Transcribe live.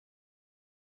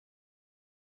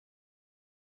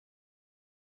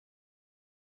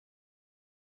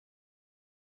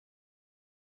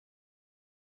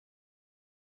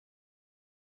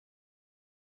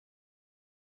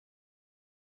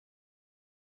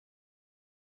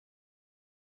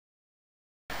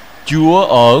Chúa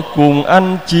ở cùng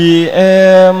anh chị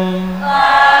em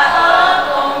và ở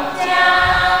cùng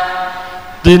Cha.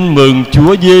 Tin mừng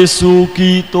Chúa Giêsu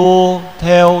Kitô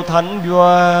theo Thánh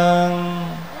Gioan.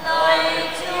 Lạy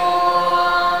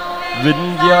Chúa,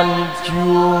 Vinh danh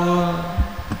Chúa.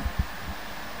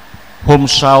 Hôm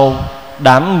sau,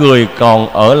 đám người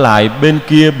còn ở lại bên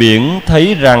kia biển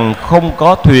thấy rằng không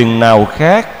có thuyền nào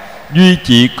khác, duy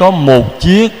chỉ có một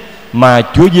chiếc, mà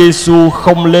Chúa Giêsu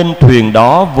không lên thuyền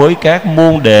đó với các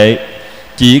môn đệ,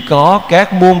 chỉ có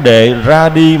các môn đệ ra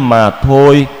đi mà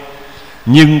thôi.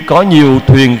 Nhưng có nhiều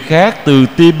thuyền khác từ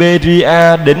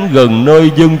Tiberia đến gần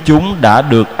nơi dân chúng đã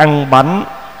được ăn bánh.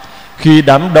 Khi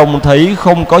đám đông thấy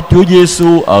không có Chúa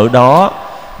Giêsu ở đó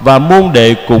và môn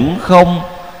đệ cũng không,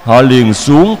 họ liền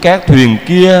xuống các thuyền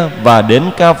kia và đến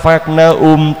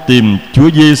Ca-phác-na-um tìm Chúa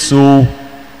Giêsu.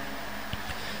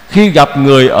 Khi gặp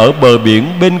người ở bờ biển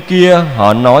bên kia,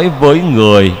 họ nói với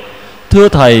người: Thưa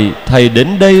Thầy, Thầy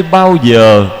đến đây bao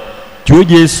giờ? Chúa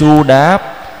Giêsu đáp: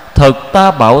 Thật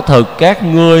ta bảo thật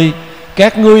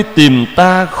các ngươi tìm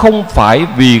ta không phải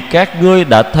vì các ngươi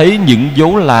đã thấy những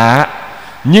dấu lạ,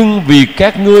 nhưng vì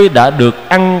các ngươi đã được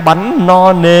ăn bánh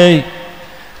no nê.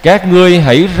 Các ngươi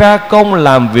hãy ra công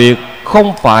làm việc,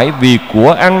 không phải vì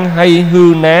của ăn hay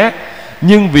hư nát,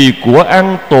 nhưng vì của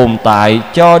ăn tồn tại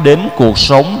cho đến cuộc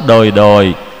sống đời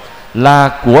đời, là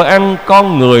của ăn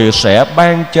con người sẽ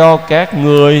ban cho các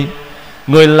ngươi.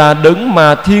 Người là đấng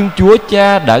mà Thiên Chúa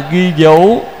Cha đã ghi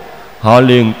dấu. Họ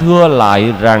liền thưa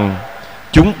lại rằng: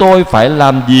 Chúng tôi phải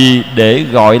làm gì để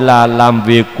gọi là làm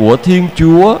việc của Thiên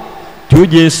Chúa? Chúa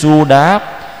Giêsu đáp: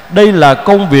 Đây là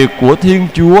công việc của Thiên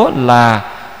Chúa, là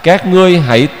các ngươi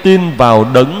hãy tin vào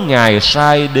Đấng Ngài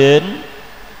sai đến.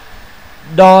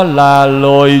 Đó là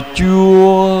lời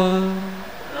Chúa.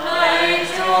 Lạy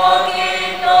Chúa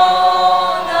Kitô,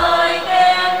 ngợi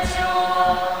khen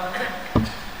Chúa.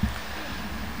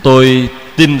 Tôi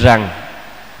tin rằng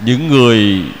những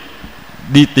người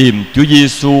đi tìm Chúa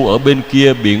Giêsu ở bên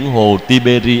kia biển hồ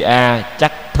Tiberia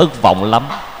chắc thất vọng lắm.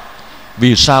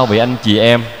 Vì sao vậy anh chị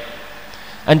em?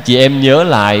 Anh chị em nhớ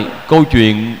lại câu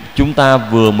chuyện chúng ta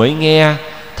vừa mới nghe.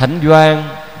 Thánh Gioan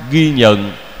ghi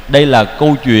nhận đây là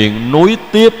câu chuyện nối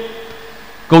tiếp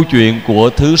câu chuyện của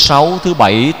thứ 6, thứ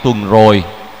 7 tuần rồi.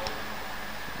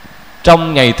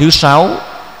 Trong ngày thứ 6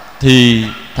 thì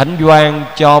Thánh Gioan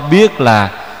cho biết là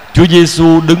Chúa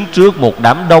Giêsu đứng trước một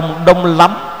đám đông đông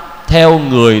lắm theo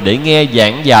người để nghe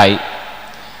giảng dạy.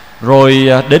 Rồi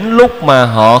đến lúc mà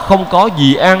họ không có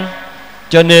gì ăn,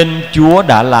 cho nên Chúa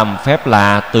đã làm phép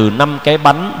lạ từ 5 cái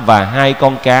bánh và 2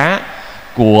 con cá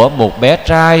của một bé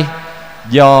trai,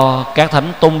 do các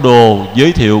thánh tông đồ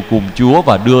giới thiệu cùng Chúa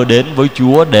và đưa đến với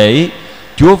Chúa để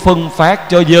Chúa phân phát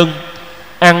cho dân.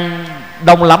 Ăn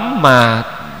đông lắm mà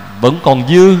vẫn còn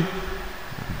dư.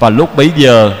 Và lúc bấy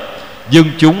giờ dân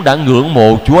chúng đã ngưỡng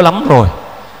mộ Chúa lắm rồi.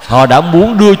 Họ đã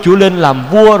muốn đưa Chúa lên làm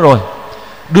vua rồi.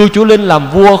 Đưa Chúa lên làm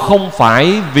vua không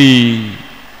phải vì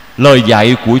lời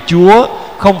dạy của Chúa,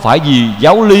 không phải vì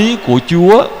giáo lý của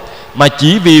Chúa, mà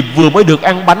chỉ vì vừa mới được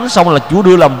ăn bánh xong là Chúa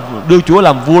đưa Chúa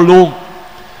làm vua luôn.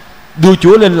 Đưa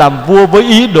Chúa lên làm vua với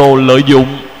ý đồ lợi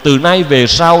dụng. Từ nay về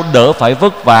sau đỡ phải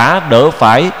vất vả, đỡ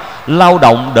phải lao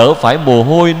động, đỡ phải mồ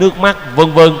hôi nước mắt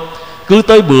vân vân. Cứ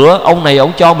tới bữa ông này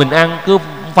ông cho mình ăn, cứ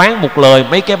phán một lời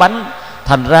mấy cái bánh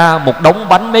thành ra một đống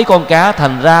bánh, mấy con cá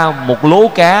thành ra một lố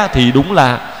cá, thì đúng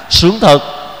là sướng thật.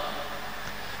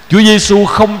 Chúa Giêsu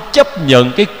không chấp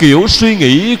nhận cái kiểu suy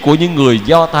nghĩ của những người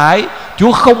Do Thái.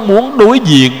 Chúa không muốn đối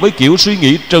diện với kiểu suy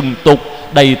nghĩ trần tục,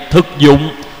 đầy thực dụng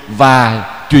và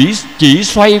chỉ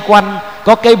xoay quanh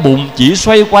có cái bụng, chỉ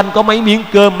xoay quanh có mấy miếng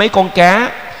cơm, mấy con cá.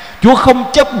 Chúa không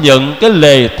chấp nhận cái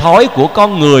lề thói của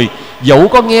con người, dẫu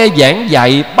có nghe giảng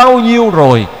dạy bao nhiêu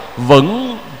rồi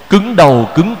vẫn cứng đầu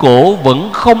cứng cổ, vẫn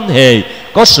không hề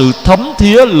có sự thấm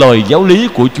thía lời giáo lý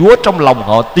của Chúa trong lòng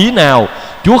họ tí nào.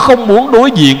 Chúa không muốn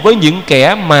đối diện với những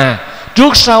kẻ mà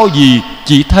trước sau gì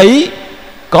chỉ thấy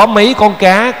có mấy con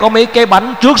cá, có mấy cái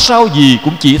bánh, trước sau gì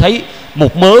cũng chỉ thấy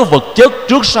một mớ vật chất,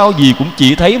 trước sau gì cũng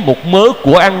chỉ thấy một mớ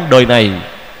của ăn đời này.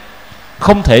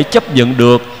 Không thể chấp nhận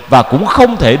được và cũng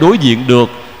không thể đối diện được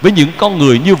với những con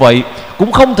người như vậy.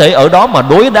 Cũng không thể ở đó mà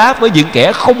đối đáp với những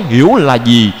kẻ không hiểu là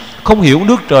gì, không hiểu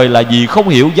nước trời là gì, không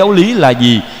hiểu giáo lý là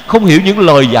gì, không hiểu những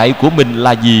lời dạy của mình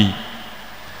là gì.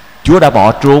 Chúa đã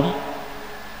bỏ trốn.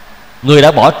 Người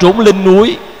đã bỏ trốn lên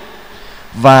núi.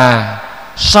 Và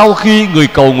sau khi người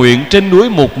cầu nguyện trên núi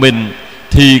một mình,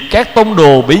 thì các tông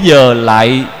đồ bây giờ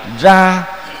lại ra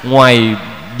ngoài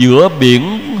giữa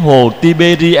biển hồ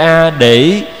Tiberia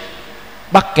để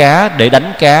bắt cá, để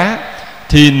đánh cá.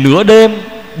 Thì nửa đêm,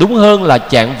 đúng hơn là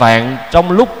chạng vạng,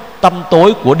 trong lúc tăm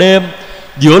tối của đêm,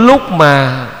 giữa lúc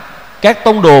mà Các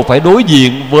tông đồ phải đối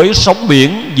diện với sóng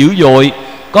biển dữ dội,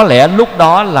 có lẽ lúc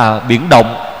đó là biển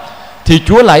động. Thì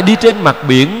Chúa lại đi trên mặt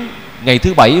biển. Ngày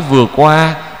thứ Bảy vừa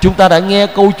qua chúng ta đã nghe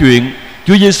câu chuyện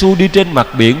Chúa Giêsu đi trên mặt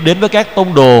biển đến với các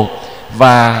tông đồ,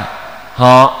 và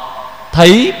họ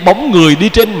thấy bóng người đi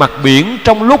trên mặt biển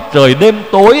trong lúc trời đêm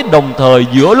tối, đồng thời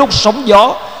giữa lúc sóng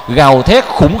gió gào thét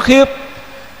khủng khiếp.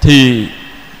 Thì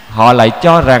họ lại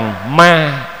cho rằng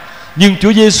ma. Nhưng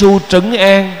Chúa Giêsu trấn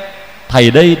an: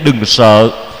 thầy đây, đừng sợ.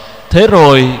 Thế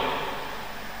rồi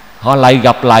họ lại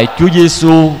gặp lại Chúa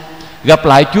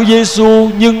Giêsu,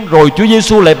 nhưng rồi Chúa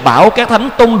Giêsu lại bảo các thánh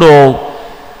tông đồ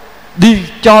đi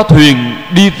cho thuyền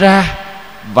đi ra.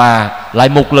 Và lại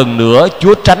một lần nữa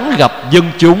Chúa tránh gặp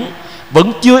dân chúng.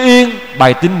 Vẫn chưa yên,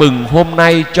 bài tin mừng hôm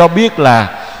nay cho biết là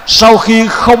sau khi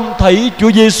không thấy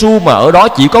Chúa Giêsu mà ở đó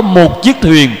chỉ có một chiếc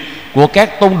thuyền của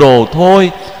các tông đồ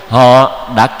thôi, họ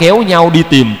đã kéo nhau đi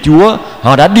tìm Chúa.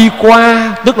 Họ đã đi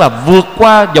qua, tức là vượt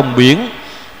qua dòng biển,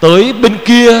 tới bên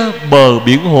kia bờ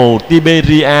biển hồ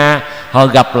Tiberia. Họ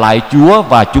gặp lại Chúa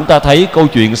và chúng ta thấy câu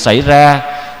chuyện xảy ra.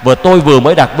 Và tôi vừa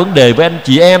mới đặt vấn đề với anh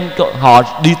chị em, họ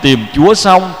đi tìm Chúa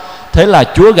xong, thế là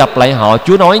Chúa gặp lại họ.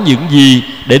 Chúa nói những gì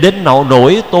để đến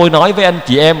nỗi tôi nói với anh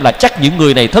chị em là chắc những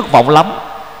người này thất vọng lắm.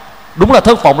 Đúng là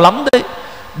thất vọng lắm đấy.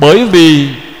 Bởi vì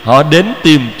họ đến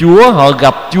tìm Chúa, họ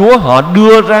gặp Chúa, họ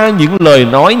đưa ra những lời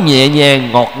nói nhẹ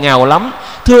nhàng ngọt ngào lắm: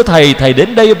 thưa thầy, thầy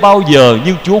đến đây bao giờ?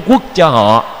 Nhưng Chúa quất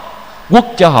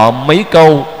cho họ mấy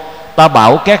câu: ta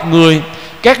bảo các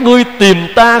ngươi tìm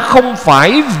ta không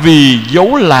phải vì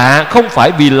dấu lạ, không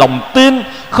phải vì lòng tin,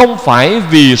 không phải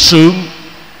vì sự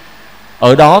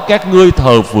ở đó các ngươi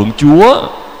thờ phượng Chúa,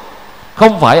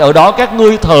 không phải ở đó các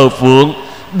ngươi thờ phượng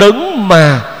Đấng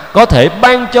mà có thể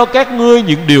ban cho các ngươi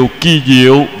những điều kỳ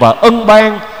diệu và ân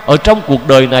ban ở trong cuộc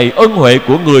đời này, ân huệ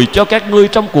của người cho các ngươi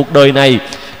trong cuộc đời này.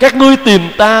 Các ngươi tìm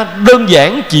ta đơn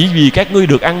giản chỉ vì các ngươi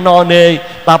được ăn no nê.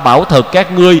 Ta bảo thật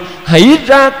các ngươi, hãy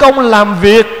ra công làm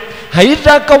việc. Hãy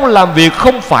ra công làm việc,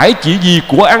 không phải chỉ vì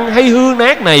của ăn hay hư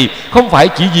nát này, không phải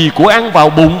chỉ vì của ăn vào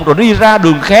bụng rồi đi ra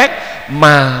đường khác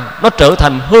mà nó trở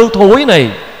thành hơ thối này.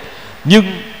 Nhưng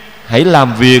hãy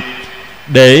làm việc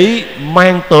để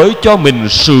mang tới cho mình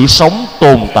sự sống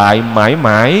tồn tại mãi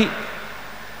mãi.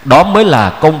 Đó mới là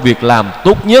công việc làm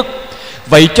tốt nhất.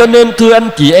 Vậy cho nên thưa anh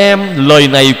chị em, lời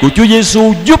này của Chúa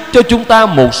Giêsu giúp cho chúng ta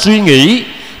một suy nghĩ.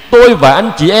 Tôi và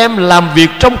anh chị em làm việc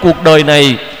trong cuộc đời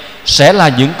này sẽ là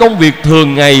những công việc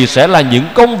thường ngày, sẽ là những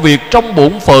công việc trong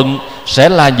bổn phận, sẽ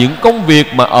là những công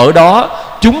việc mà ở đó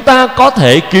chúng ta có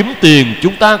thể kiếm tiền,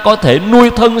 chúng ta có thể nuôi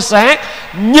thân xác.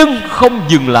 Nhưng không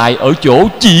dừng lại ở chỗ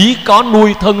chỉ có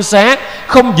nuôi thân xác,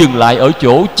 không dừng lại ở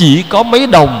chỗ chỉ có mấy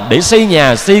đồng để xây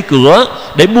nhà xây cửa,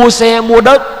 để mua xe mua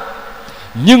đất.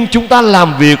 Nhưng chúng ta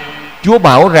làm việc, Chúa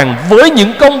bảo rằng với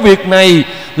những công việc này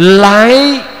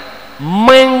lại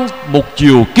mang một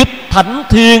chiều kích thánh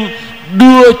thiêng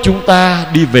đưa chúng ta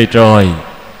đi về trời.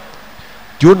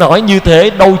 Chúa nói như thế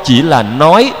đâu chỉ là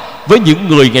nói với những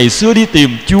người ngày xưa đi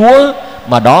tìm Chúa,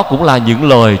 mà đó cũng là những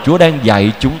lời Chúa đang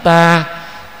dạy chúng ta.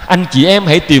 Anh chị em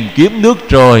hãy tìm kiếm nước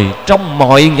trời trong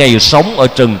mọi ngày sống ở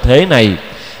trần thế này.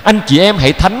 Anh chị em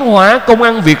hãy thánh hóa công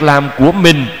ăn việc làm của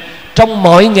mình trong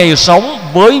mọi ngày sống,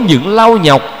 với những lao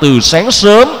nhọc từ sáng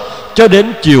sớm cho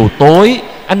đến chiều tối.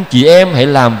 Anh chị em hãy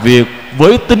làm việc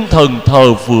với tinh thần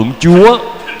thờ phượng Chúa.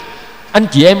 Anh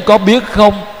chị em có biết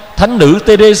không, Thánh nữ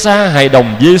Teresa hài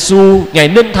đồng Giêsu, Ngài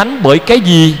nên thánh bởi cái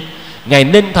gì? Ngài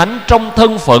nên thánh trong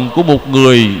thân phận của một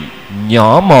người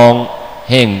nhỏ mọn,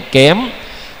 hèn kém.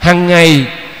 Hằng ngày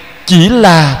chỉ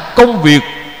là công việc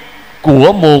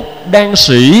của một đan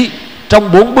sĩ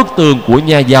trong 4 bức tường của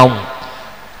nhà dòng,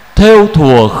 thêu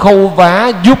thùa khâu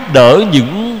vá, giúp đỡ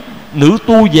những nữ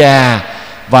tu già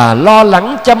và lo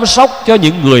lắng chăm sóc cho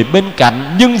những người bên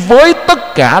cạnh, nhưng với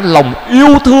tất cả lòng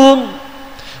yêu thương,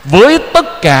 với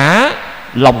tất cả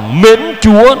lòng mến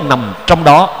Chúa nằm trong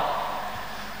đó.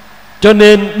 Cho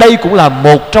nên đây cũng là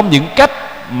một trong những cách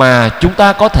mà chúng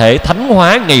ta có thể thánh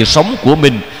hóa ngày sống của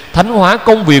mình, thánh hóa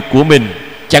công việc của mình.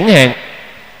 Chẳng hạn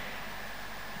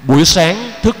buổi sáng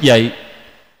thức dậy,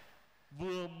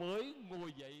 vừa mới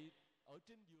ngồi dậy ở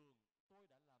trên giường, tôi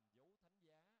đã làm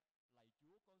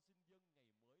dấu thánh giá,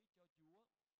 lạy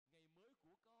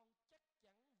Chúa, con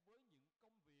xin dâng ngày mới cho Chúa.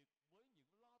 Ngày mới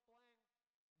của con chắc chắn với những công việc, với những lo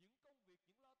toan. Những công việc, những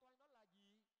lo toan đó là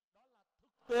gì? Đó là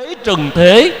thực tế trần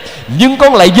thế, nhưng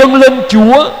con lại dâng lên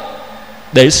Chúa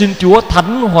để xin Chúa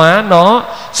thánh hóa nó,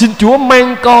 xin Chúa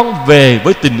mang con về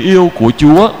với tình yêu của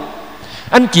Chúa.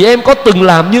 Anh chị em có từng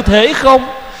làm như thế không?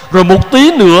 Rồi một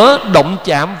tí nữa động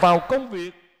chạm vào công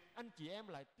việc, anh chị em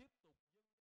lại tiếp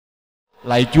tục: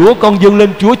 lạy Chúa, con dâng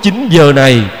lên Chúa 9 giờ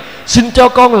này, xin cho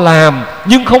con làm,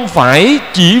 nhưng không phải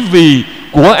chỉ vì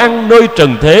của ăn nơi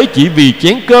trần thế, chỉ vì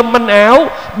chén cơm manh áo.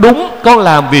 Đúng, con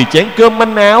làm vì chén cơm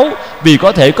manh áo, vì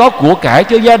có thể có của cải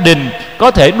cho gia đình,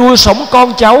 có thể nuôi sống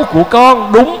con cháu của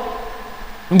con. Đúng,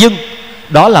 nhưng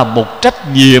đó là một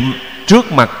trách nhiệm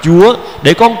trước mặt Chúa,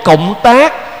 để con cộng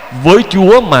tác với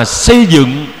Chúa mà xây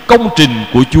dựng công trình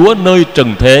của Chúa nơi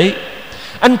trần thế.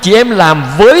 Anh chị em làm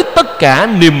với tất cả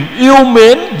niềm yêu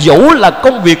mến, dẫu là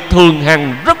công việc thường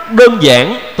hằng rất đơn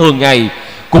giản thường ngày,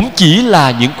 cũng chỉ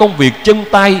là những công việc chân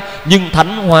tay, nhưng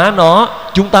thánh hóa nó,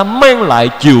 chúng ta mang lại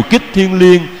chiều kích thiêng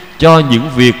liêng cho những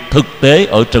việc thực tế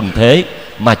ở trần thế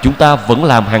mà chúng ta vẫn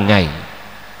làm hàng ngày.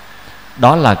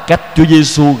 Đó là cách Chúa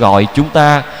Giêsu gọi chúng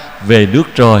ta về nước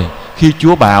trời, khi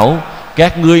Chúa bảo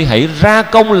các ngươi hãy ra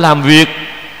công làm việc,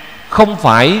 không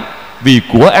phải vì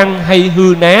của ăn hay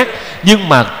hư nát, nhưng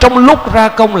mà trong lúc ra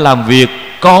công làm việc,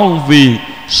 con vì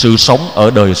sự sống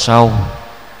ở đời sau.